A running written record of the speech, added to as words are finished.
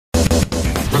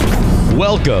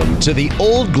Welcome to the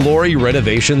Old Glory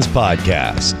Renovations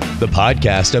Podcast, the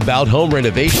podcast about home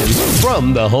renovations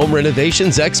from the home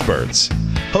renovations experts.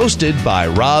 Hosted by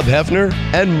Rob Hefner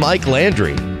and Mike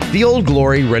Landry. The Old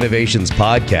Glory Renovations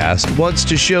Podcast wants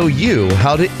to show you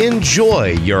how to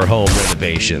enjoy your home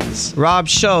renovations. Rob's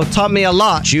show taught me a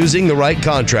lot. Choosing the right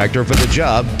contractor for the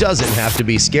job doesn't have to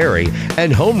be scary,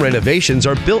 and home renovations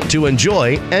are built to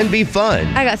enjoy and be fun.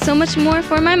 I got so much more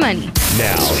for my money.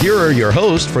 Now, here are your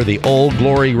hosts for the Old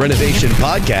Glory Renovation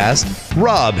Podcast,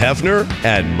 Rob Hefner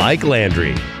and Mike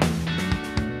Landry.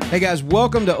 Hey guys,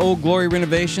 welcome to Old Glory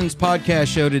Renovations Podcast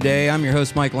show today. I'm your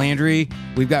host, Mike Landry.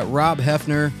 We've got Rob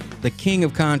Hefner, the king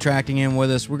of contracting, in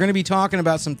with us. We're going to be talking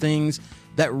about some things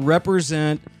that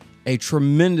represent a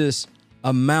tremendous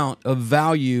amount of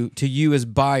value to you as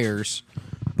buyers,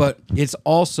 but it's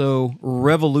also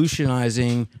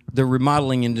revolutionizing the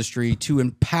remodeling industry to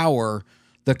empower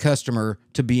the customer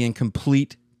to be in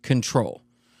complete control.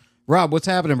 Rob, what's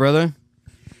happening, brother?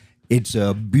 It's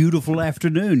a beautiful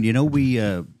afternoon. You know,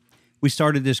 we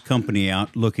started this company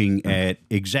out looking at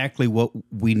exactly what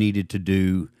we needed to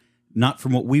do, not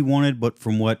from what we wanted, but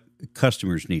from what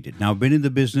customers needed. Now, I've been in the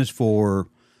business for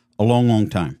a long, long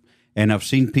time, and I've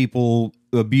seen people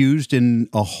abused in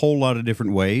a whole lot of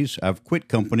different ways. I've quit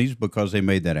companies because they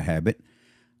made that a habit.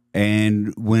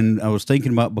 And when I was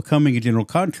thinking about becoming a general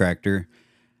contractor,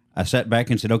 I sat back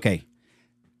and said, okay,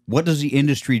 what does the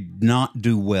industry not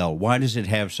do well? Why does it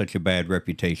have such a bad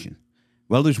reputation?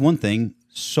 Well, there's one thing,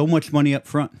 so much money up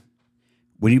front.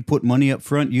 When you put money up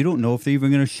front, you don't know if they're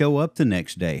even going to show up the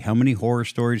next day. How many horror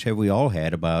stories have we all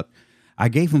had about, I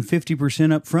gave them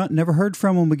 50% up front, never heard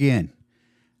from them again.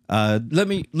 Let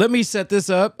me set this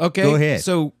up, okay? Go ahead.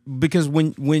 So, because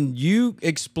when you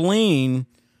explain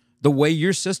the way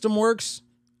your system works,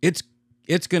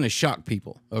 it's going to shock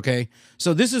people, okay?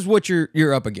 So this is what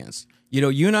you're up against. You know,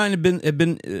 you and I have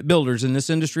been builders in this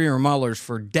industry and remodelers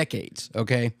for decades,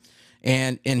 okay?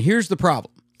 And here's the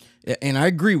problem, and I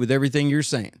agree with everything you're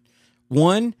saying.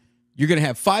 One, you're going to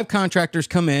have 5 contractors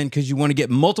come in because you want to get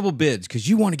multiple bids because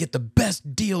you want to get the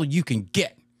best deal you can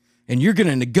get, and you're going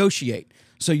to negotiate.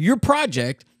 So your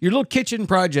project, your little kitchen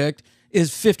project, is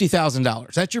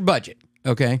 $50,000. That's your budget,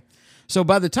 okay? So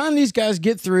by the time these guys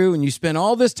get through and you spend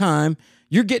all this time,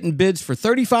 you're getting bids for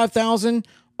 $35,000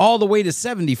 all the way to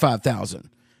 $75,000.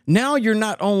 Now you're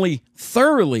not only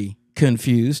thoroughly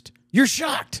confused, you're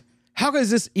shocked. How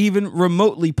is this even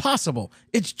remotely possible?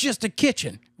 It's just a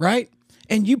kitchen, right?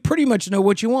 And you pretty much know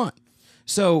what you want.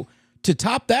 So to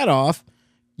top that off,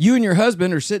 you and your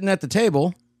husband are sitting at the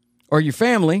table, or your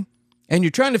family, and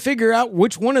you're trying to figure out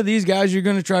which one of these guys you're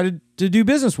going to try to do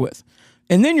business with.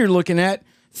 And then you're looking at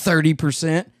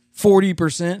 30%,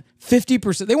 40%,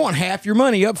 50%. They want half your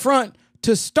money up front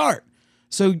to start.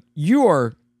 So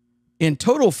you're in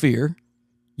total fear.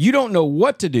 You don't know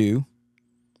what to do.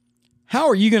 How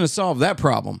are you going to solve that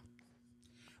problem?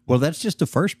 Well, that's just the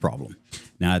first problem.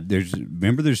 Now, there's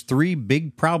 3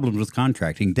 big problems with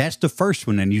contracting. That's the first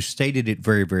one, and you stated it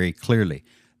very, very clearly.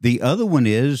 The other one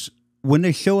is when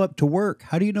they show up to work,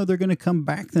 how do you know they're going to come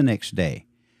back the next day?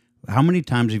 How many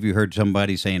times have you heard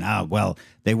somebody saying, well,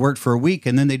 they worked for a week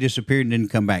and then they disappeared and didn't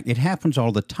come back? It happens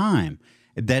all the time.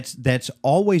 That's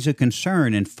always a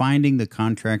concern, in finding the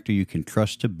contractor you can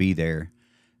trust to be there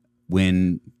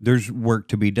when there's work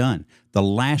to be done. The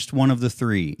last one of the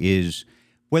 3 is,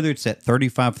 whether it's that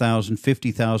 $35,000,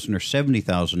 $50,000, or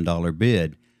 $70,000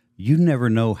 bid, you never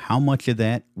know how much of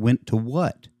that went to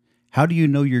what. How do you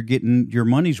know you're getting your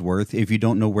money's worth if you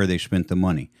don't know where they spent the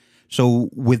money? So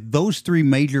with those 3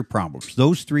 major problems,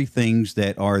 those 3 things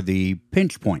that are the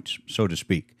pinch points, so to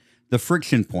speak, the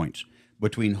friction points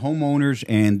between homeowners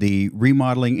and the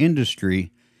remodeling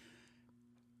industry,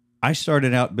 I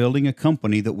started out building a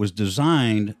company that was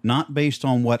designed not based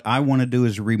on what I want to do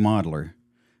as a remodeler,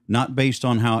 not based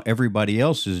on how everybody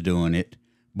else is doing it,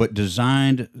 but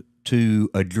designed to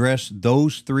address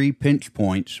those 3 pinch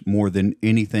points more than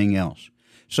anything else.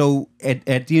 So at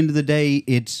the end of the day,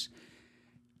 it's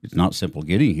not simple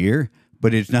getting here,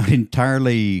 but it's not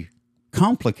entirely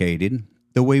complicated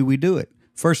the way we do it.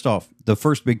 First off, the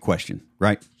first big question,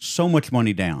 right? So much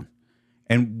money down.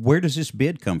 And where does this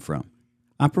bid come from?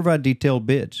 I provide detailed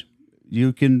bids.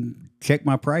 You can check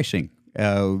my pricing.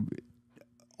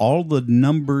 All the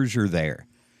numbers are there.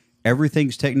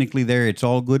 Everything's technically there. It's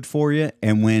all good for you.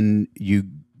 And when you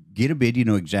get a bid, you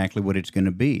know exactly what it's going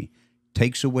to be.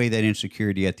 Takes away that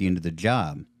insecurity at the end of the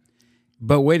job.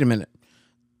 But wait a minute.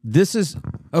 This is,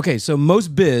 okay, so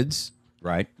most bids,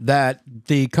 right, that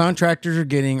the contractors are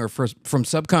getting are from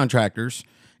subcontractors,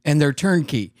 and they're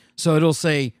turnkey. So it'll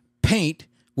say paint,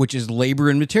 which is labor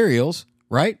and materials,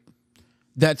 right?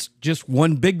 that's just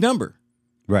one big number,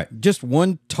 Right. just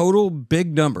one total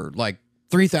big number, like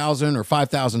 $3,000 or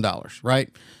 $5,000, right?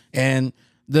 And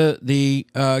the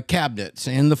cabinets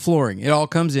and the flooring, it all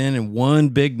comes in one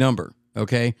big number.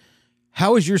 Okay,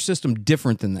 how is your system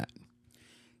different than that?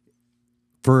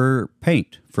 For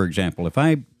paint, for example, if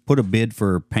I put a bid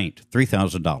for paint,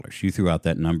 $3,000, you threw out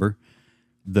that number.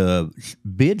 The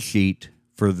bid sheet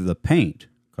for the paint,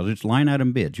 because it's line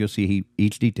item bids, you'll see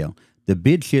each detail. The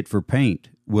bid sheet for paint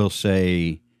will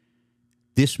say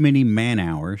this many man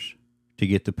hours to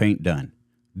get the paint done,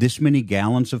 this many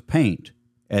gallons of paint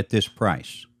at this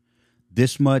price,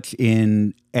 this much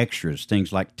in extras,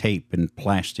 things like tape and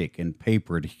plastic and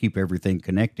paper to keep everything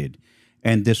connected,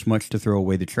 and this much to throw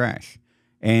away the trash.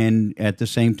 And at the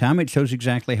same time, it shows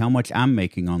exactly how much I'm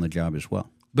making on the job as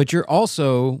well. But you're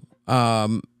also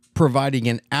providing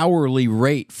an hourly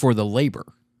rate for the labor.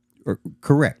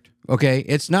 Correct. Okay,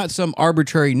 it's not some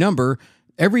arbitrary number.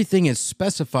 Everything is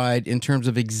specified in terms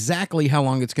of exactly how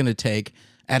long it's going to take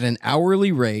at an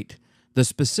hourly rate, the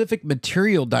specific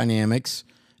material dynamics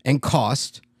and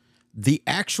cost, the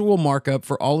actual markup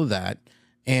for all of that.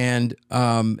 And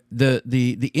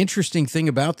the interesting thing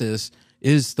about this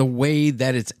is the way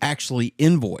that it's actually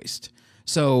invoiced.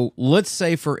 So let's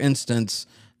say, for instance,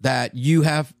 that you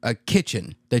have a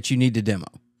kitchen that you need to demo,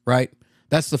 right?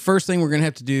 That's the first thing we're going to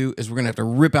have to do is we're going to have to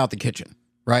rip out the kitchen,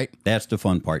 right? That's the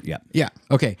fun part, yeah. Yeah.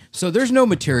 Okay. So there's no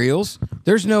materials.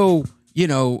 There's no,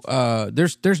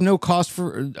 there's no cost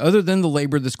for other than the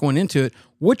labor that's going into it.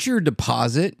 What's your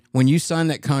deposit when you sign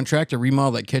that contract to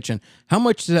remodel that kitchen? How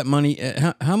much does that money?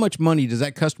 How much money does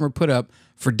that customer put up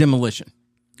for demolition?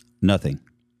 Nothing.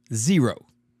 Zero.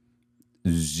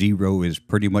 Zero is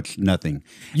pretty much nothing.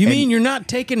 You mean you're not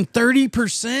taking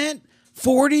 30%,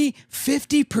 40,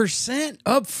 50%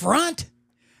 up front?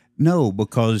 No,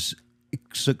 because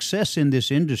success in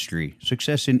this industry,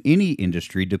 success in any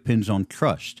industry, depends on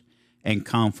trust and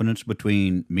confidence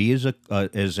between me as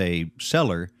a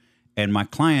seller and my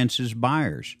clients as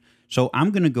buyers. So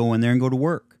I'm going to go in there and go to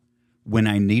work. When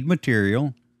I need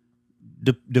material,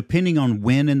 depending on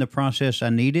when in the process I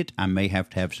need it, I may have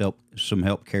to have some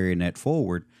help carrying that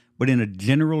forward. But in a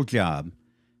general job,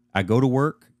 I go to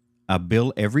work, I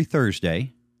bill every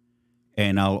Thursday,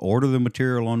 and I'll order the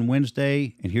material on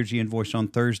Wednesday, and here's the invoice on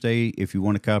Thursday. If you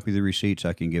want a copy of the receipts,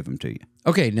 I can give them to you.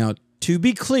 Okay, now, to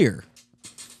be clear,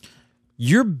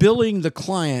 you're billing the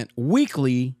client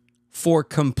weekly for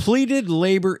completed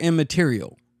labor and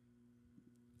material.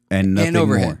 And nothing and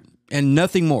overhead, more. And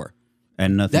nothing more.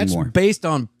 And nothing more. That's based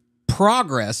on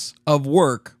progress of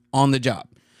work on the job.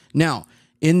 Now,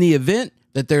 in the event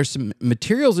that there's some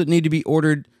materials that need to be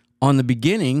ordered on the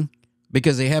beginning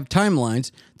because they have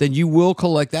timelines, then you will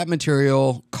collect that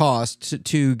material cost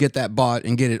to get that bought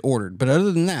and get it ordered. But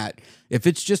other than that, if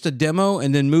it's just a demo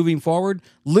and then moving forward,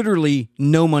 literally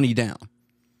no money down.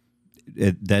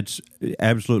 That's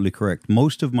absolutely correct.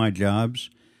 Most of my jobs,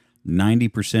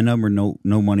 90% of them are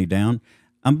no money down.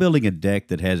 I'm building a deck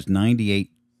that has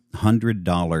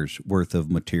 $9,800 worth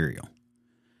of material.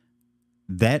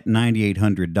 That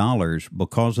 $9,800,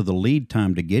 because of the lead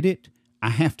time to get it, I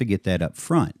have to get that up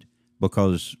front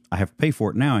because I have to pay for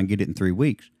it now and get it in 3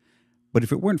 weeks. But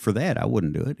if it weren't for that, I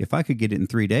wouldn't do it. If I could get it in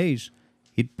 3 days,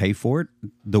 he'd pay for it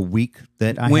the week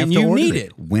that I have to order need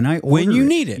it. When I order when you it.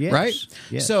 need it, Yes. right?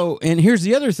 Yes. So, and here's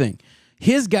the other thing.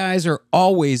 His guys are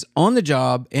always on the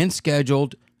job and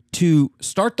scheduled to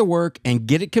start the work and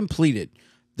get it completed.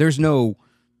 There's no,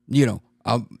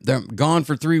 they're gone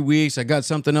for 3 weeks. I got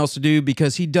something else to do,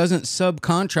 because he doesn't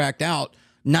subcontract out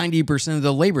 90% of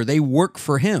the labor. They work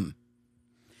for him.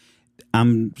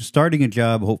 I'm starting a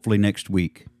job hopefully next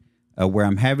week where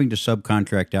I'm having to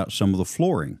subcontract out some of the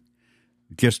flooring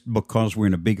just because we're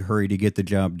in a big hurry to get the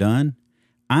job done.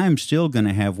 I'm still going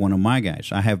to have one of my guys.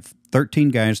 I have 13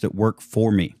 guys that work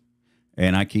for me,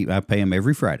 and I pay them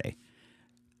every Friday.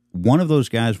 One of those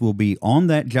guys will be on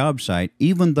that job site,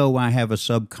 even though I have a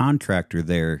subcontractor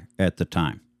there at the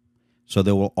time. So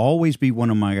there will always be one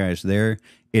of my guys there.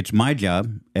 It's my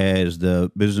job as the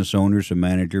business owners and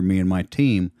manager, me and my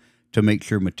team, to make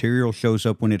sure material shows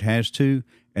up when it has to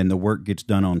and the work gets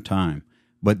done on time.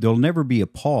 But there'll never be a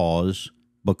pause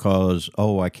because,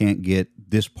 I can't get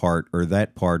this part or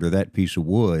that piece of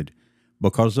wood.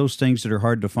 Because those things that are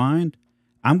hard to find,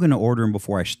 I'm going to order them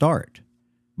before I start.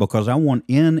 Because I want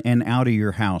in and out of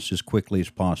your house as quickly as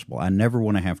possible. I never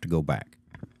want to have to go back.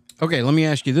 Okay, let me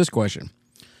ask you this question.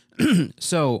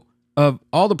 So, of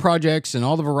all the projects and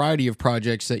all the variety of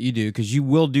projects that you do, because you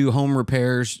will do home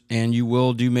repairs and you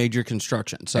will do major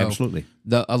construction. So Absolutely.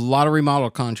 A lot of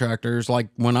remodel contractors, like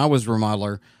when I was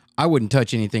remodeler, I wouldn't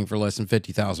touch anything for less than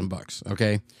 $50,000.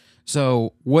 Okay,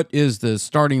 So, what is the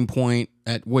starting point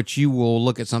at which you will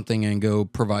look at something and go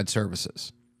provide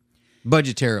services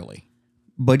budgetarily?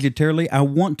 Budgetarily, I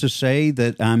want to say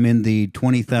that I'm in the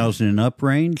 20,000 and up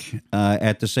range.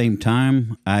 At the same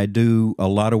time, I do a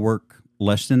lot of work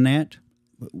less than that.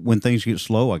 When things get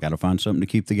slow, I got to find something to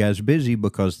keep the guys busy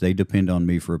because they depend on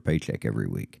me for a paycheck every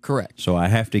week. Correct. So I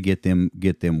have to get them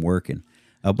working.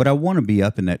 But I want to be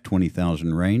up in that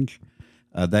 20,000 range.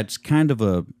 That's kind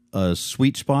of a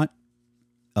sweet spot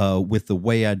with the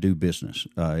way I do business.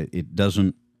 It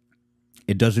doesn't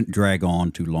drag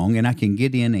on too long, and I can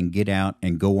get in and get out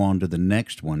and go on to the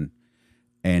next one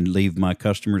and leave my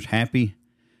customers happy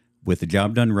with the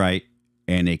job done right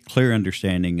and a clear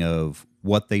understanding of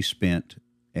what they spent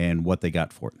and what they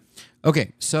got for it.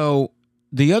 Okay, so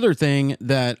the other thing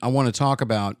that I want to talk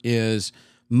about is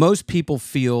most people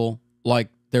feel like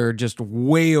they're just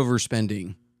way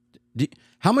overspending.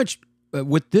 How much,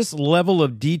 with this level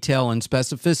of detail and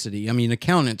specificity, I mean,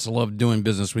 accountants love doing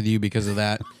business with you because of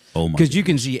that. Oh my! Because you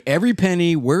can see every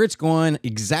penny, where it's going,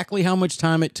 exactly how much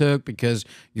time it took, because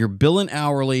you're billing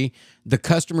hourly. The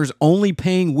customer's only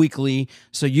paying weekly,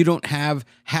 so you don't have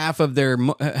half of their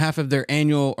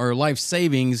annual or life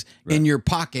savings in your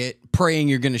pocket, praying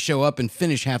you're going to show up and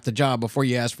finish half the job before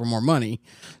you ask for more money.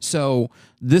 So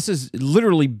this is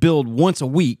literally billed once a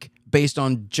week based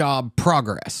on job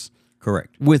progress.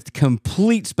 Correct. With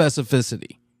complete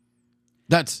specificity.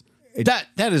 That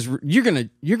is you're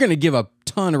gonna give a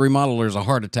ton of remodelers a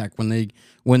heart attack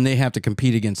when they have to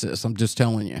compete against this. I'm just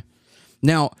telling you.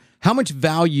 Now, how much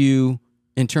value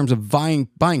in terms of buying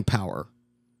power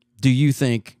do you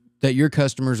think that your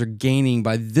customers are gaining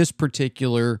by this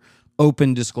particular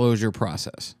open disclosure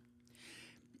process?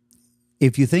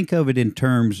 If you think of it in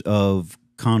terms of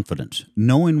confidence,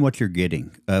 knowing what you're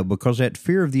getting, because that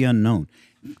fear of the unknown.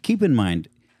 Keep in mind,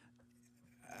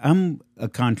 I'm a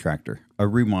contractor, a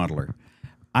remodeler.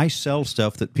 I sell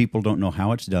stuff that people don't know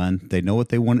how it's done. They know what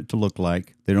they want it to look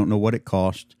like. They don't know what it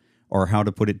costs or how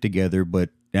to put it together,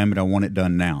 but damn it, I want it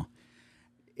done now.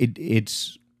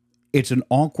 It's an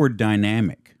awkward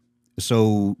dynamic.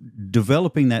 So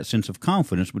developing that sense of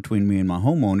confidence between me and my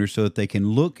homeowner so that they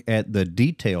can look at the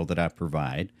detail that I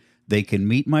provide, they can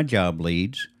meet my job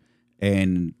leads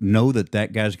and know that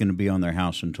that guy's going to be on their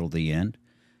house until the end.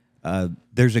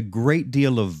 There's a great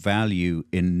deal of value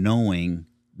in knowing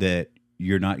that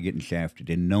you're not getting shafted,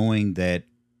 in knowing that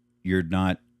you're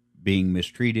not being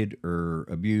mistreated or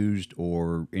abused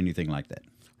or anything like that.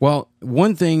 Well,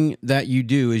 one thing that you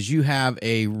do is you have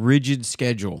a rigid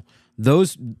schedule.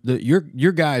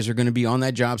 Your guys are going to be on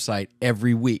that job site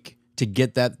every week to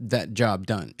get that job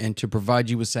done and to provide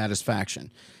you with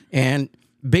satisfaction. And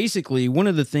basically, one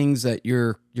of the things that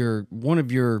one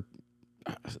of your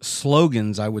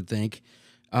slogans, I would think,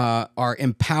 are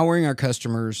empowering our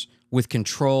customers with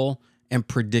control and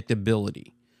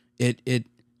predictability.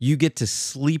 You get to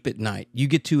sleep at night. You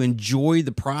get to enjoy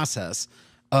the process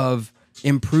of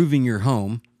improving your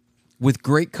home with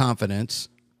great confidence.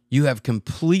 You have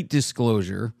complete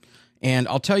disclosure. And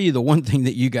I'll tell you the one thing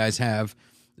that you guys have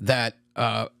that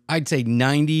I'd say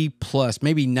 90 plus,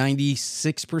 maybe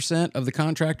 96% of the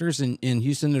contractors in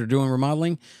Houston that are doing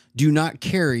remodeling do not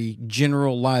carry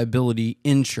general liability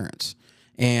insurance.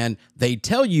 And they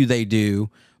tell you they do,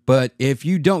 but if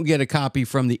you don't get a copy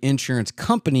from the insurance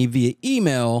company via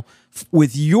email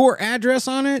with your address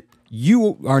on it,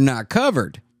 you are not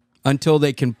covered until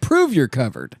they can prove you're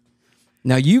covered.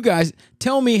 Now, you guys,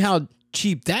 tell me how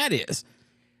cheap that is.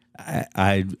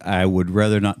 I would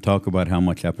rather not talk about how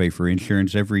much I pay for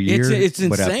insurance every year. It's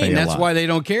but I insane. pay a That's lot. why they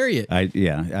don't carry it.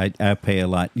 I pay a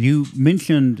lot. You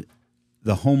mentioned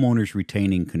the homeowners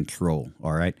retaining control,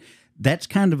 all right? That's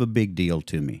kind of a big deal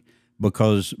to me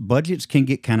because budgets can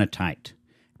get kind of tight.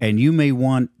 And you may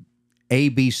want A,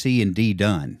 B, C, and D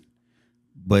done,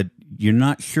 but you're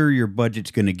not sure your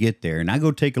budget's going to get there. And I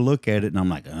go take a look at it, and I'm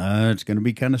like, it's going to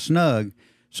be kind of snug.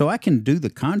 So I can do the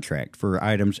contract for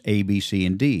items A, B, C,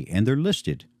 and D, and they're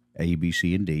listed A, B,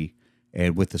 C, and D,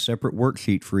 and with a separate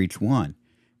worksheet for each one.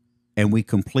 And we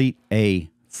complete A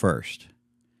first,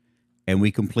 and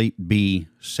we complete B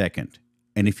second.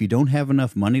 And if you don't have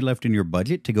enough money left in your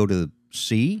budget to go to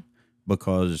C,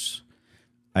 because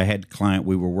I had a client,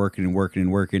 we were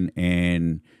working,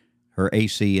 and her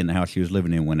AC in the house she was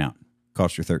living in went out.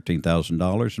 Cost her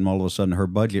 $13,000, and all of a sudden her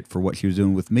budget for what she was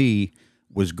doing with me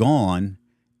was gone.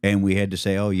 And we had to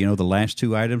say, the last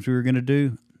two items we were going to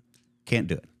do, can't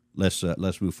do it.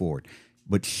 Let's move forward.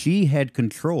 But she had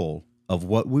control of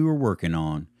what we were working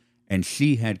on, and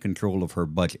she had control of her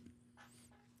budget.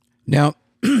 Now,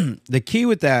 the key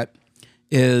with that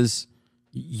is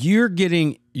you're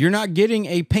not getting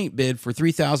a paint bid for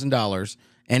 $3,000.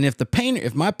 And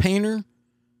if my painter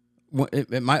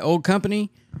at my old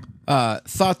company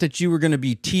thought that you were going to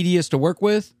be tedious to work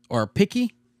with or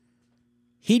picky,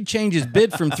 he'd change his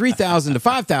bid from $3,000 to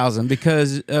 $5,000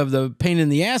 because of the pain in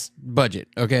the ass budget.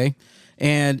 Okay.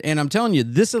 And I'm telling you,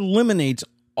 this eliminates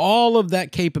all of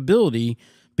that capability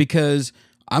because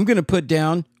I'm going to put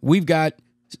down, we've got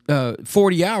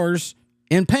 40 hours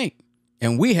in paint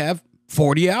and we have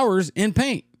 40 hours in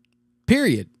paint,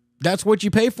 period. That's what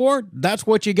you pay for. That's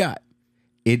what you got.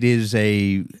 It is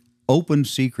a open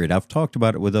secret. I've talked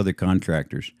about it with other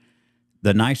contractors.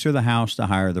 The nicer the house, the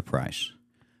higher the price.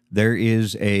 There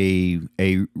is a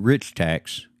rich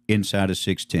tax inside of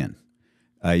 610.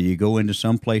 You go into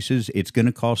some places, it's going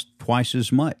to cost twice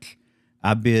as much.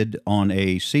 I bid on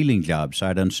a ceiling job,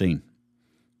 sight unseen.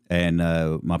 And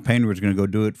my painter was going to go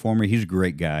do it for me. He's a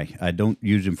great guy. I don't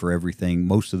use him for everything.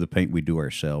 Most of the paint we do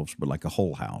ourselves, but like a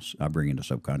whole house, I bring in a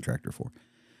subcontractor for.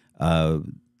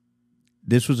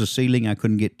 This was a ceiling. I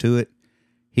couldn't get to it.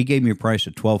 He gave me a price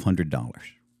of $1,200.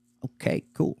 Okay,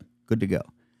 cool. Good to go.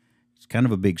 It's kind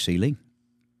of a big ceiling.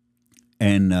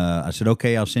 And I said,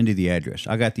 okay, I'll send you the address.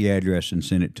 I got the address and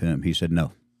sent it to him. He said,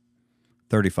 no,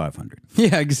 $3,500.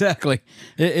 Yeah, exactly.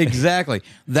 Exactly.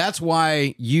 That's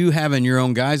why you having your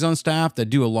own guys on staff that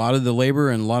do a lot of the labor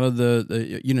and a lot of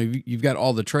the you've got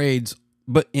all the trades,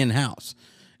 but in-house.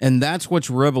 And that's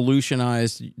what's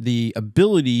revolutionized the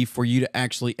ability for you to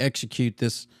actually execute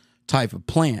this type of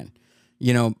plan.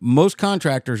 You know, most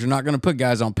contractors are not going to put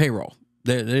guys on payroll.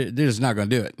 They're just not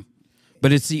going to do it.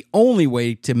 But it's the only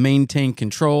way to maintain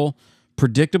control,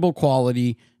 predictable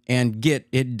quality, and get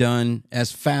it done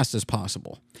as fast as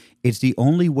possible. It's the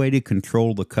only way to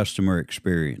control the customer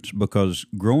experience because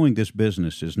growing this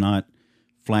business is not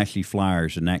flashy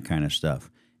flyers and that kind of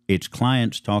stuff. It's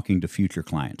clients talking to future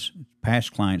clients,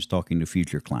 past clients talking to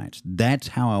future clients. That's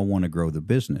how I want to grow the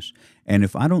business. And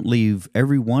if I don't leave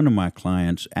every one of my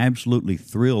clients absolutely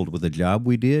thrilled with the job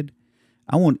we did,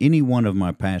 I want any one of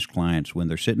my past clients when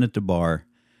they're sitting at the bar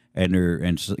and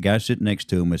the guy sitting next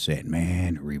to him is saying,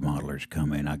 man, the remodeler's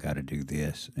coming. I got to do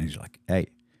this. And he's like, hey,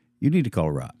 you need to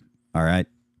call Rob. All right.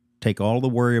 Take all the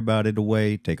worry about it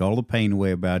away. Take all the pain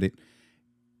away about it.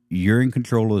 You're in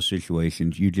control of the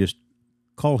situations. You just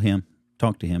call him,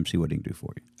 talk to him, see what he can do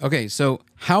for you. Okay. So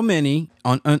how many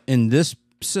in this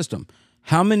system,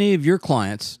 how many of your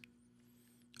clients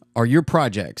or your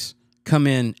projects come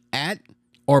in at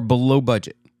or below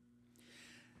budget?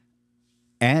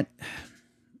 All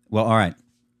right.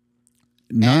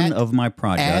 None of my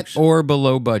projects. At or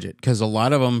below budget, because a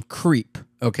lot of them creep,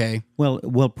 okay?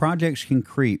 Well, projects can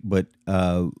creep, but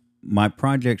my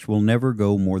projects will never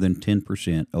go more than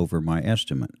 10% over my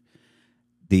estimate.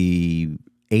 The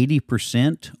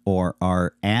 80%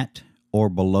 are at or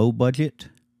below budget,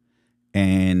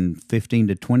 and 15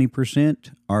 to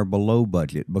 20% are below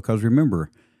budget. Because remember,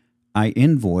 I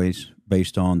invoice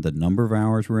based on the number of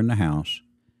hours we're in the house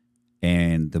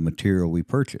and the material we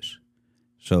purchase.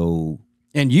 So,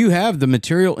 and you have the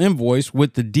material invoice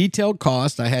with the detailed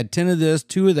cost. I had 10 of this,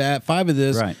 2 of that, 5 of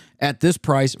this right, at this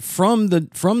price from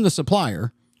the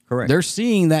supplier. Correct. They're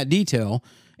seeing that detail,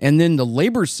 and then the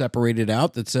labor's separated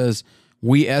out that says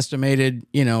we estimated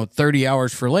 30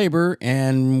 hours for labor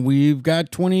and we've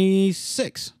got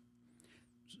 26.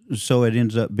 So it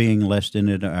ends up being less than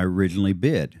it I originally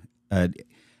bid.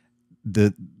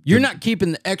 You're not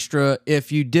keeping the extra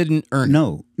if you didn't earn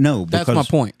it. No. That's my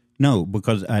point. No,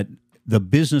 because the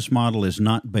business model is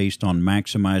not based on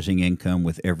maximizing income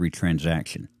with every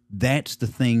transaction. That's the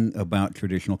thing about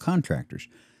traditional contractors.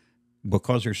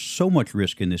 Because there's so much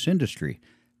risk in this industry,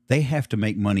 they have to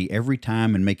make money every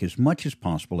time and make as much as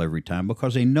possible every time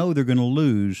because they know they're going to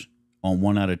lose on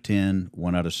 1 out of 10,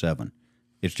 1 out of 7.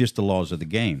 It's just the laws of the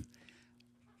game.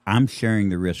 I'm sharing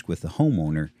the risk with the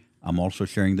homeowner. I'm also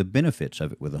sharing the benefits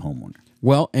of it with the homeowner.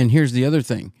 Well, and here's the other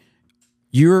thing.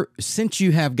 Since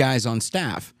you have guys on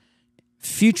staff,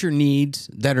 future needs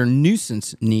that are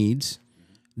nuisance needs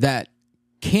that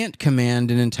can't command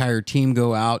an entire team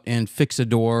go out and fix a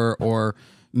door or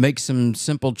make some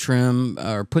simple trim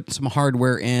or put some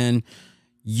hardware in,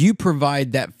 you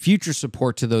provide that future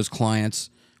support to those clients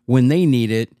when they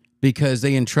need it because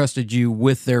they entrusted you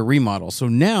with their remodel. So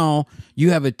now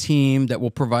you have a team that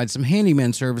will provide some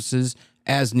handyman services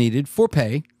as needed for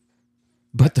pay.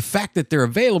 But the fact that they're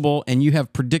available and you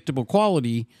have predictable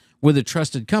quality with a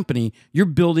trusted company, you're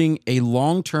building a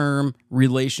long-term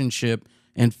relationship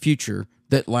and future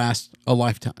that lasts a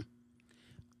lifetime.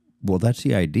 Well, that's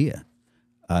the idea.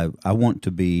 I want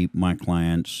to be my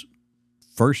client's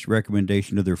first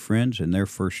recommendation to their friends and their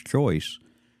first choice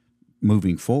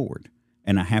moving forward.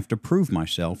 and I have to prove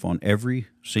myself on every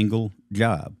single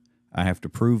job. I have to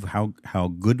prove how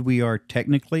good we are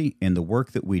technically in the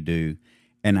work that we do,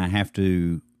 and I have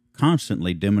to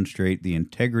constantly demonstrate the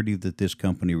integrity that this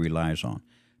company relies on.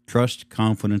 Trust,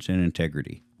 confidence, and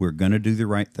integrity. We're going to do the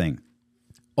right thing.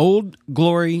 Old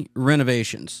Glory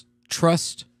Renovations.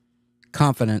 Trust,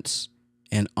 confidence,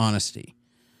 and honesty.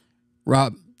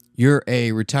 Rob, you're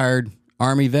a retired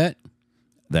Army vet.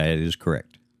 That is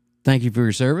correct. Thank you for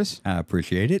your service. I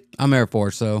appreciate it. I'm Air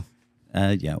Force, so.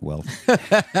 Yeah, well.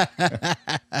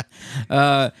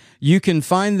 You can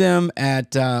find them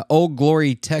at Old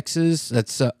Glory Texas.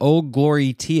 That's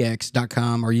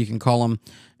oldglorytx.com, or you can call them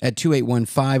at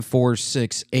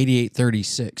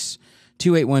 281-546-8836.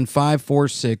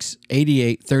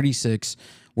 281-546-8836.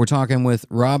 We're talking with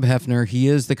Rob Hefner. He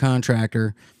is the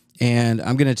contractor, and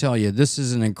I'm going to tell you, this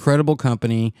is an incredible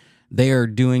company. They are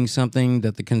doing something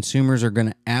that the consumers are going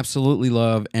to absolutely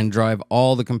love and drive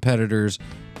all the competitors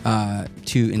to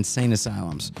insane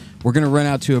asylums. We're going to run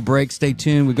out to a break. Stay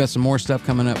tuned. We've got some more stuff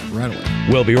coming up right away.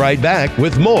 We'll be right back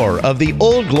with more of the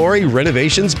Old Glory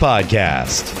Renovations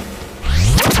podcast.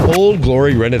 Old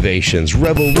Glory Renovations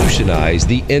revolutionized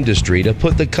the industry to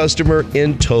put the customer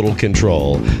in total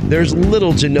control. There's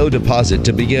little to no deposit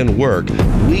to begin work,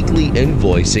 weekly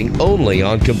invoicing only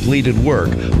on completed work,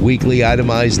 weekly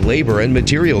itemized labor and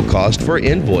material cost for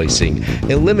invoicing,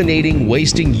 eliminating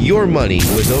wasting your money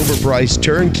with overpriced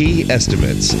turnkey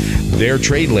estimates. Their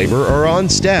trade labor are on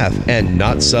staff and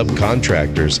not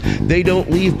subcontractors. They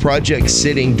don't leave projects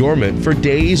sitting dormant for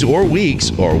days or weeks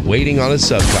or waiting on a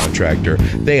subcontractor.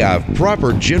 They have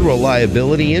proper general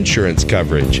liability insurance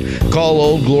coverage. Call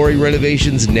Old Glory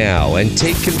Renovations now and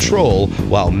take control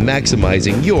while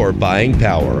maximizing your buying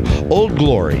power. Old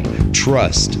Glory.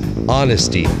 Trust,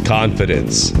 honesty,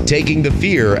 confidence. Taking the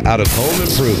fear out of home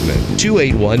improvement.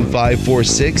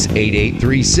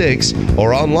 281-546-8836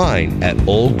 or online at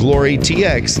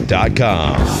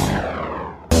oldglorytx.com.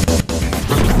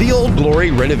 The Old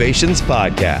Glory Renovations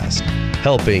Podcast,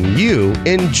 helping you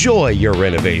enjoy your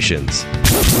renovations.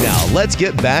 Now, let's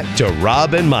get back to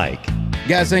Rob and Mike.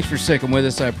 Guys, thanks for sticking with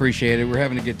us. I appreciate it. We're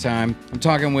having a good time. I'm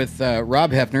talking with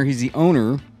Rob Hefner. He's the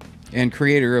owner and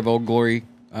creator of Old Glory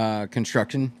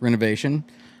Construction Renovation.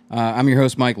 I'm your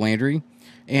host, Mike Landry.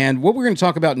 And what we're going to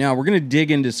talk about now, we're going to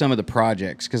dig into some of the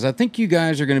projects, because I think you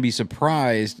guys are going to be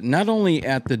surprised not only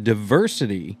at the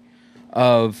diversity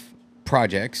of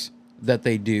projects that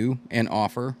they do and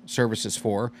offer services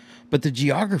for, but the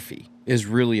geography is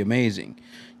really amazing.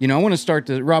 You know, I want to start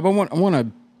Rob, I want to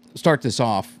start this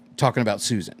off talking about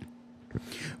Susan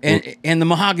and the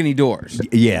mahogany doors.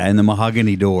 Yeah, and the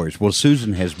mahogany doors. Well,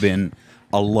 Susan has been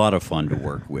a lot of fun to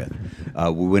work with.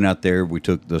 We went out there, we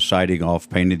took the siding off,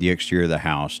 painted the exterior of the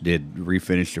house,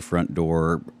 refinished the front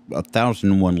door,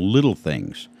 1,001 little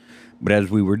things. But as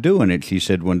we were doing it, she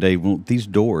said one day, well, these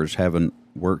doors haven't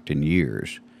worked in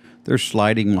years. They're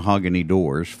sliding mahogany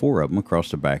doors, 4 of them across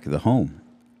the back of the home.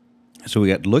 So we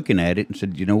got looking at it and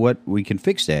said, you know what, we can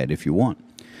fix that if you want.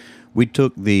 We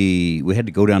had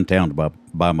to go downtown to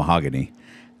buy mahogany.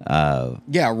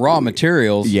 Yeah, raw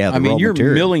materials. Yeah, I mean, you're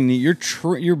material. milling your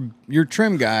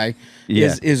trim guy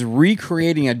is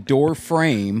recreating a door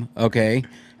frame, okay,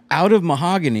 out of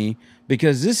mahogany,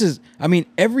 because this is, I mean,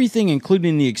 everything,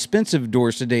 including the expensive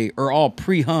doors today, are all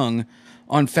pre-hung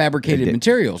on fabricated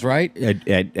materials, right?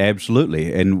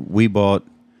 Absolutely. And we bought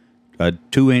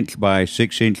 2-inch by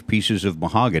 6-inch pieces of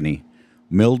mahogany,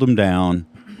 milled them down,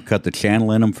 cut the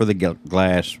channel in them for the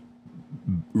glass,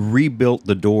 rebuilt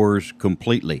the doors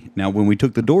completely. Now, when we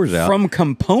took the doors out From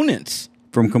components,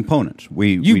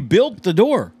 we built the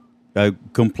door.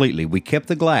 Completely. We kept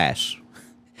the glass.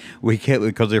 We kept,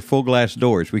 because they're full glass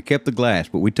doors. We kept the glass,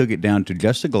 but we took it down to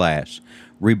just the glass,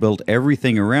 rebuilt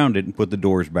everything around it, and put the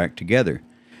doors back together.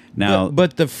 Now,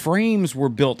 but the frames were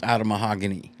built out of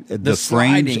mahogany. The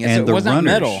sliding, frames and it the wasn't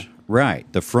runners, metal.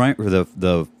 right? The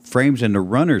frames and the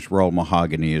runners were all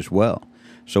mahogany as well.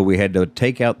 So we had to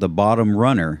take out the bottom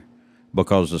runner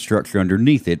because the structure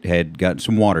underneath it had gotten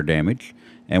some water damage,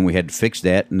 and we had to fix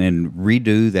that and then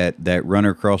redo that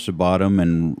runner across the bottom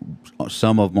and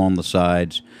some of them on the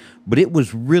sides. But it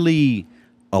was really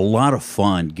a lot of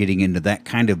fun getting into that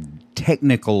kind of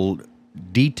technical,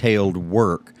 detailed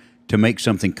work to make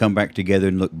something come back together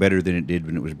and look better than it did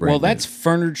when it was brand new. Well, that's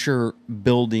furniture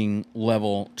building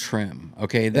level trim.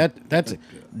 Okay, that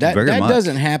Very much.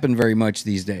 doesn't happen very much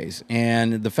these days.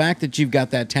 And the fact that you've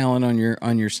got that talent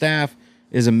on your staff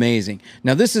is amazing.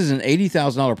 Now, this is an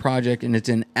 $80,000 project, and it's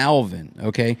in Alvin.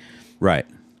 Okay, right.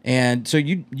 And so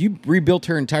you rebuilt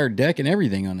her entire deck and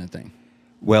everything on that thing.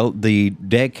 Well, the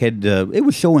deck had it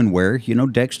was showing wear. You know,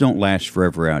 decks don't last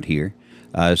forever out here.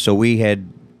 So we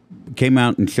came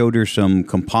out and showed her some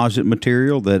composite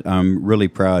material that I'm really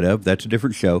proud of. That's a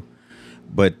different show.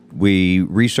 But we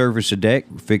resurfaced the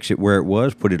deck, fixed it where it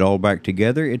was, put it all back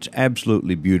together. It's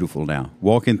absolutely beautiful now.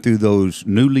 Walking through those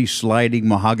newly sliding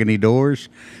mahogany doors,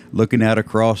 looking out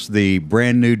across the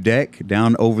brand new deck,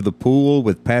 down over the pool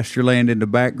with pasture land in the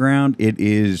background, it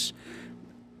is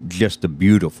just a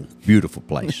beautiful, beautiful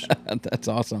place. That's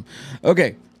awesome.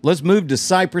 Okay, let's move to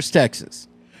Cypress, Texas.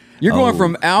 You're going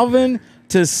from Alvin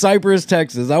to Cypress,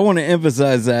 Texas. I want to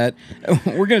emphasize that.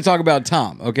 We're going to talk about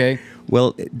Tom, okay?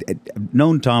 Well, I've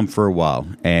known Tom for a while,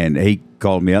 and he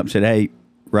called me up and said, "Hey,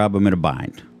 Rob, I'm in a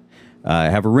bind. I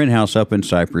have a rent house up in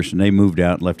Cypress, and they moved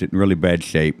out and left it in really bad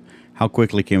shape. How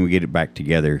quickly can we get it back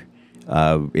together?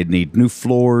 It needs new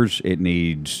floors. It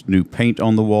needs new paint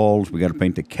on the walls. We got to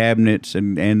paint the cabinets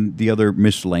and the other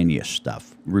miscellaneous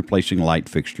stuff, replacing light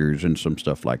fixtures and some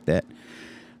stuff like that."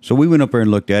 So we went up there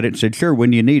and looked at it and said, "Sure,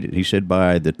 when do you need it?" He said,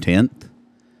 "By the 10th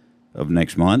of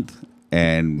next month."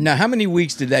 And now, how many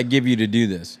weeks did that give you to do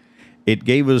this? it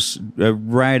gave us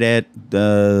right at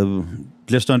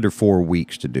just under 4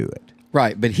 weeks to do it.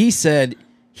 Right, but he said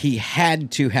he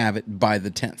had to have it by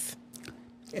the 10th,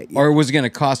 or it was going to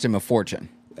cost him a fortune.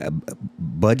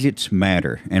 Budgets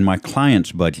matter, and my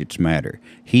client's budgets matter.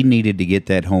 He needed to get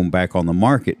that home back on the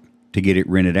market to get it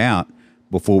rented out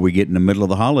before we get in the middle of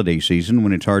the holiday season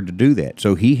when it's hard to do that.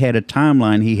 So he had a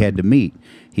timeline he had to meet.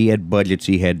 He had budgets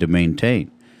he had to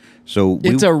maintain. So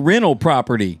It's a rental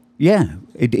property. Yeah.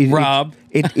 Rob.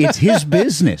 It's his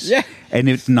business. Yeah. And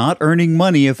it's not earning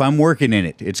money if I'm working in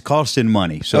it. It's costing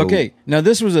money. So Okay, now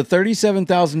this was a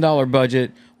 $37,000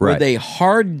 budget with Right. a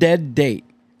hard dead date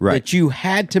Right. that you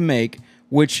had to make,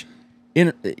 which,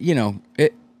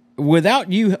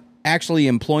 without you actually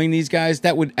employing these guys,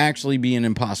 that would actually be an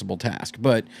impossible task.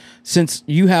 But since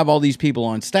you have all these people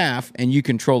on staff and you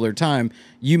control their time,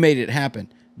 you made it happen.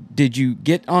 Did you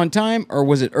get on time, or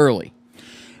was it early?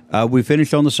 We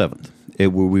finished on the 7th.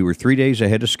 We were 3 days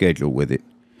ahead of schedule with it.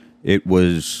 It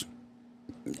was...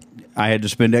 I had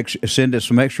to send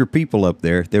some extra people up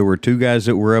there. There were 2 guys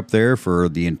that were up there for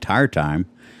the entire time,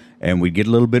 and we'd get a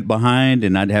little bit behind,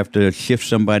 and I'd have to shift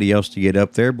somebody else to get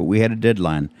up there, but we had a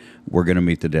deadline. We're going to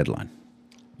meet the deadline.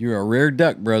 You're a rare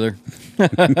duck, brother.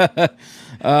 But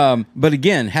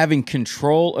again, having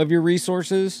control of your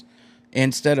resources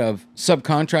instead of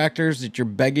subcontractors that you're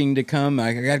begging to come,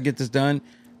 I got to get this done,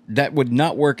 that would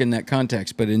not work in that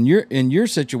context. But in your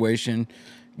situation,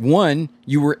 one,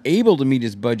 you were able to meet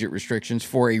his budget restrictions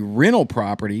for a rental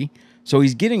property, so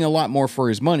he's getting a lot more for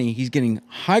his money. He's getting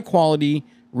high quality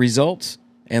results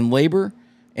and labor,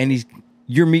 and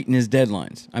you're meeting his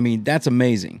deadlines. I mean, that's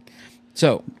amazing.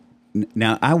 So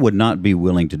now, I would not be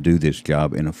willing to do this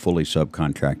job in a fully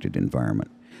subcontracted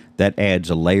environment. That adds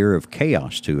a layer of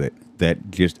chaos to it that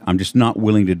I'm just not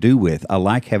willing to do with. I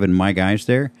like having my guys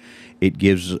there. It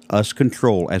gives us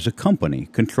control as a company,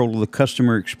 control of the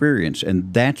customer experience,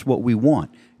 and that's what we want,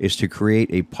 is to create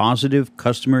a positive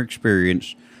customer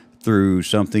experience through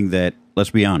something that,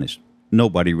 let's be honest,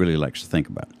 nobody really likes to think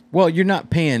about. Well, you're not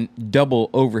paying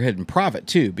double overhead and profit,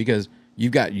 too, because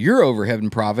you've got your overhead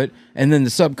and profit, and then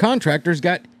the subcontractor's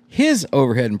got his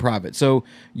overhead and profit. So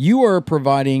you are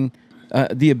providing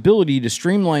the ability to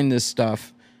streamline this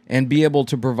stuff and be able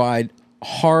to provide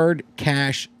hard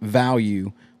cash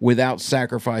value without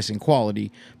sacrificing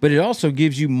quality, but it also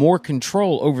gives you more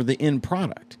control over the end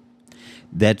product.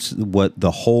 That's what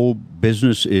the whole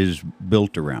business is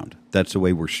built around. That's the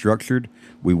way we're structured.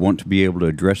 We want to be able to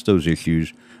address those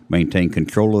issues, maintain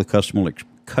control of the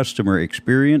customer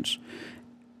experience,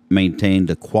 maintain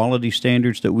the quality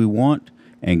standards that we want,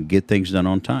 and get things done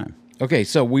on time. Okay,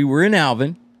 so we were in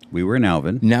Alvin.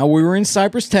 Now we were in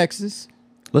Cypress, Texas.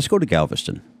 Let's go to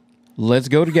Galveston. Let's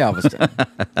go to Galveston.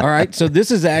 All right, so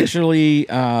this is actually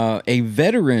a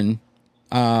veteran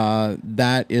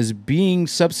that is being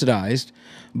subsidized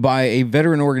by a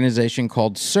veteran organization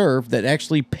called SERVE that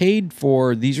actually paid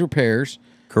for these repairs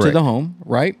to the home,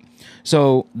 right?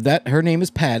 So her name is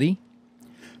Patty.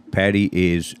 Patty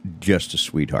is just a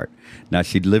sweetheart. Now,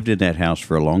 she'd lived in that house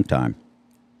for a long time,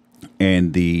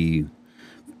 and she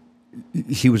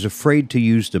was afraid to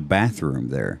use the bathroom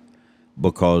there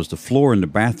because the floor in the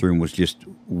bathroom was just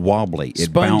wobbly. It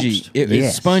spongy. bounced.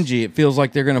 It's spongy. It feels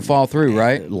like they're going to fall through,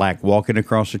 right? Like walking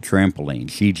across a trampoline.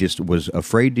 She just was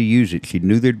afraid to use it. She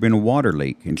knew there'd been a water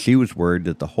leak, and she was worried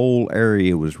that the whole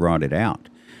area was rotted out.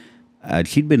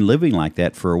 She'd been living like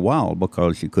that for a while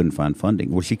because she couldn't find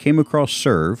funding. Well, she came across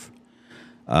SERVE.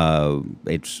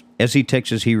 It's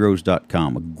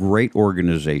SETexasHeroes.com, a great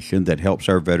organization that helps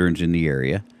our veterans in the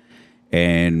area.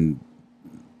 And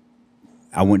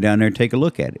I went down there to take a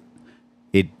look at it.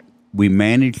 we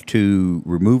managed to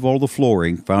remove all the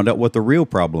flooring, found out what the real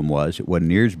problem was. It wasn't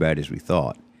near as bad as we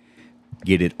thought.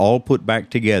 Get it all put back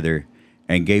together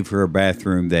and gave her a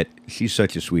bathroom that she's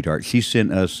such a sweetheart. She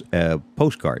sent us a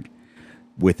postcard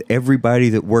with everybody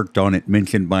that worked on it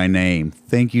mentioned by name.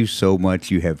 Thank you so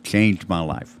much. You have changed my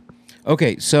life.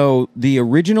 Okay, so the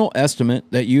original estimate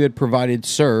that you had provided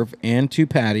Serve and to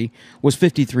Patty was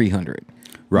 $5,300.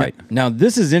 Right. Now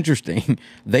this is interesting.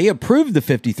 They approved the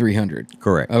 $5,300.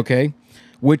 Correct. Okay,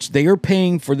 which they are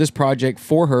paying for this project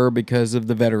for her because of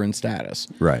the veteran status.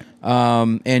 Right.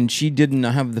 And she didn't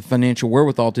have the financial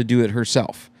wherewithal to do it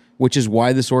herself, which is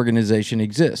why this organization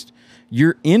exists.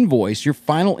 Your invoice, your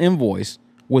final invoice,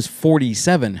 was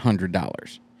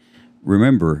 $4,700.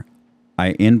 Remember,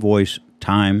 I invoice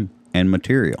time and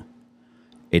material.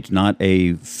 It's not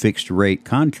a fixed rate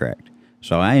contract.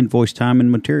 So I invoice time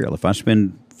and material. If I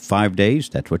spend 5 days,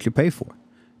 that's what you pay for.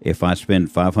 If I spend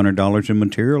 $500 in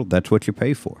material, that's what you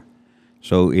pay for.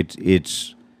 So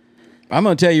it's. I'm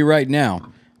going to tell you right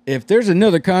now, if there's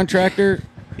another contractor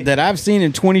that I've seen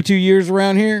in 22 years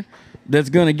around here that's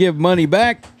going to give money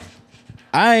back,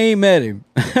 I ain't met him.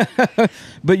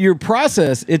 But your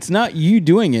process, it's not you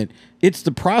doing it. It's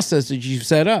the process that you've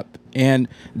set up. And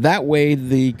that way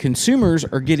the consumers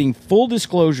are getting full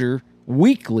disclosure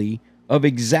weekly of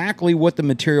exactly what the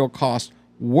material costs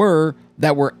were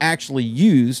that were actually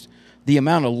used, the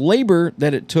amount of labor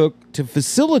that it took to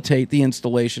facilitate the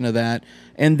installation of that,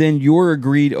 and then your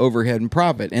agreed overhead and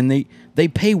profit. And they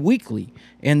pay weekly.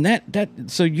 And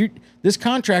so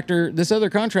this other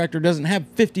contractor doesn't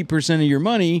have 50% of your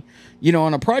money. You know,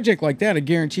 on a project like that, I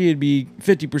guarantee it'd be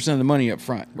 50% of the money up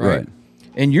front, right?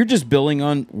 And you're just billing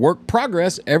on work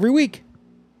progress every week.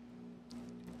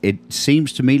 It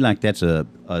seems to me like that's a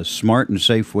smart and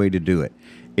safe way to do it.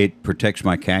 It protects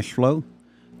my cash flow.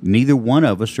 Neither one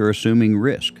of us are assuming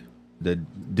risk.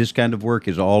 This kind of work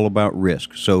is all about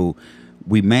risk. So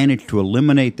we managed to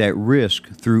eliminate that risk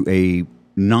through a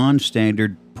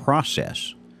non-standard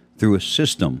process, through a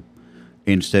system,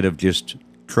 instead of just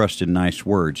trust in nice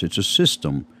words. It's a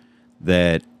system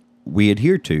that we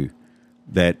adhere to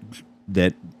that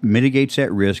mitigates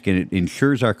that risk, and it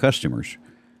ensures our customers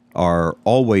are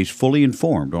always fully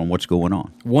informed on what's going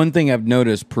on. One thing I've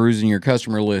noticed perusing your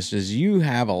customer list is you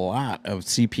have a lot of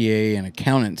CPA and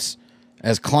accountants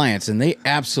as clients, and they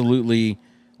absolutely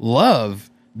love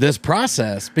this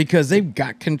process because they've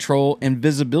got control and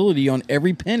visibility on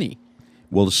every penny.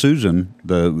 Well, Susan,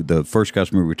 the first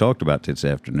customer we talked about this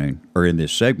afternoon, or in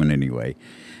this segment anyway,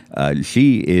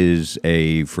 she is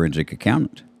a forensic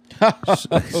accountant.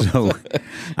 So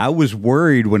I was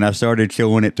worried when I started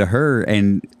showing it to her,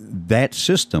 and that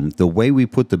system, the way we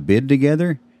put the bid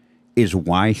together, is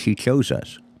why she chose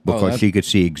us, because she could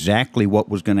see exactly what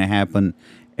was going to happen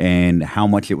and how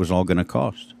much it was all going to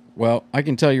cost. Well, I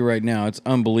can tell you right now, it's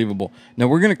unbelievable. Now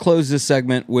we're going to close this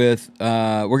segment with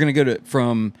we're going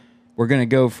to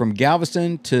go from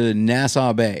Galveston to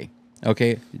Nassau Bay.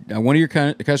 Okay, one of your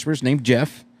customers named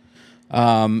Jeff,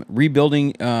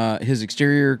 rebuilding his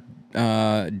exterior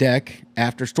deck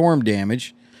after storm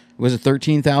damage. It was a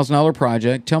 $13,000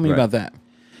 project. Tell me about that.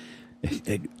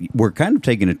 We're kind of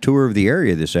taking a tour of the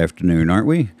area this afternoon, aren't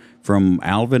we? From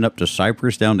Alvin up to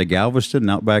Cypress, down to Galveston,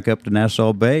 out back up to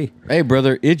Nassau Bay. Hey,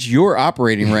 brother, it's your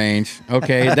operating range.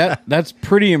 Okay, that's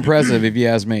pretty impressive if you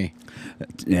ask me.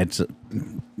 It's a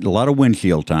lot of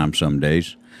windshield time some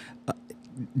days.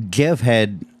 Jeff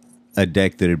had a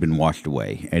deck that had been washed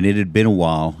away, and it had been a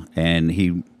while, and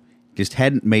he just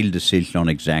hadn't made a decision on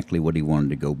exactly what he wanted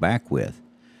to go back with.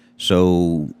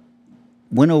 So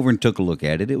went over and took a look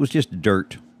at it. It was just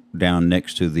dirt down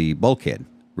next to the bulkhead,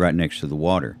 right next to the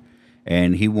water.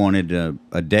 And he wanted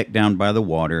a deck down by the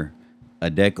water, a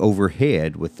deck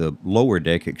overhead with the lower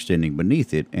deck extending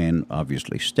beneath it, and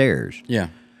obviously stairs. Yeah.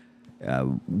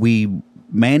 We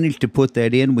managed to put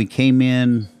that in. We came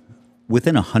in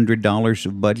within $100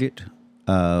 of budget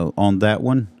on that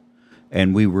one.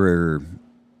 And we were,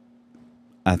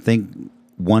 I think,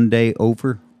 1 day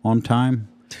over on time,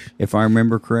 if I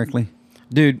remember correctly.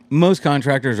 Dude, most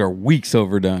contractors are weeks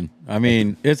overdone. I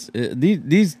mean,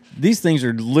 these things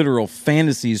are literal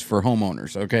fantasies for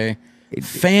homeowners, okay?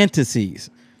 Fantasies.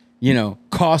 You know,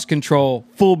 cost control,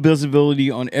 full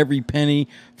visibility on every penny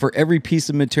for every piece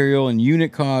of material and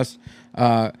unit cost,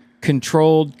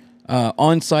 controlled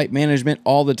on-site management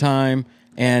all the time,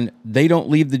 and they don't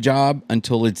leave the job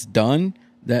until it's done.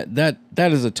 That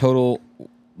is a total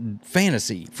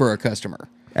fantasy for a customer.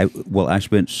 I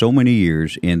spent so many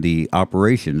years in the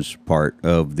operations part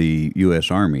of the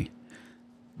U.S. Army.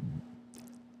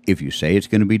 If you say it's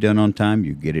going to be done on time,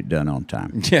 you get it done on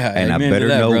time. Yeah, and I amen to better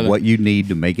that, know brother. what you need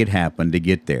to make it happen to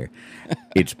get there.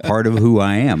 It's part of who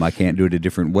I am. I can't do it a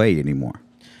different way anymore.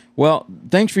 Well,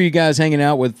 thanks for you guys hanging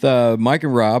out with Mike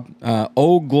and Rob.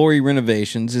 Old Glory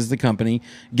Renovations is the company.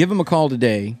 Give them a call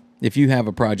today if you have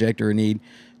a project or a need.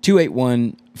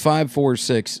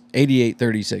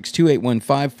 281-546-8836.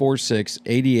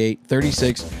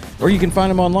 281-546-8836. Or you can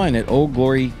find them online at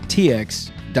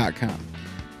oldglorytx.com.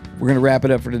 We're going to wrap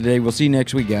it up for today. We'll see you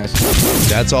next week, guys.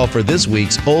 That's all for this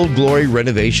week's Old Glory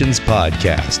Renovations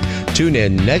podcast. Tune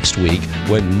in next week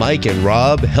when Mike and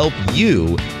Rob help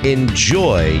you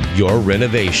enjoy your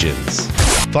renovations.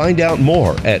 Find out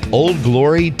more at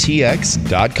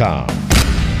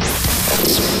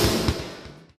oldglorytx.com.